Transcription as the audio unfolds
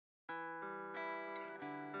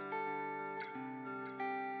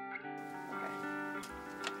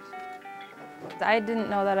I didn't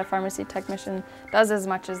know that a pharmacy technician does as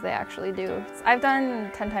much as they actually do. I've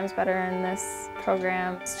done 10 times better in this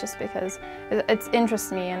program. It's just because it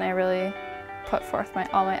interests me and I really put forth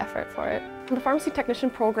all my effort for it. The pharmacy technician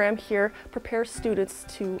program here prepares students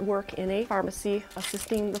to work in a pharmacy,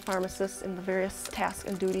 assisting the pharmacists in the various tasks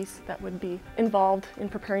and duties that would be involved in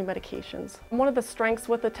preparing medications. One of the strengths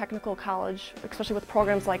with the technical college, especially with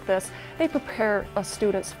programs like this, they prepare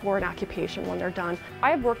students for an occupation when they're done.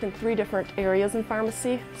 I have worked in 3 different areas in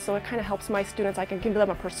pharmacy, so it kind of helps my students. I can give them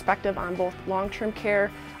a perspective on both long-term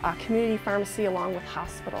care, community pharmacy, along with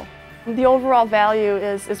hospital. The overall value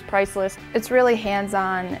is priceless. It's really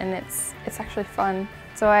hands-on and it's actually fun.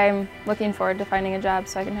 So I'm looking forward to finding a job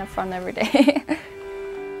so I can have fun every day.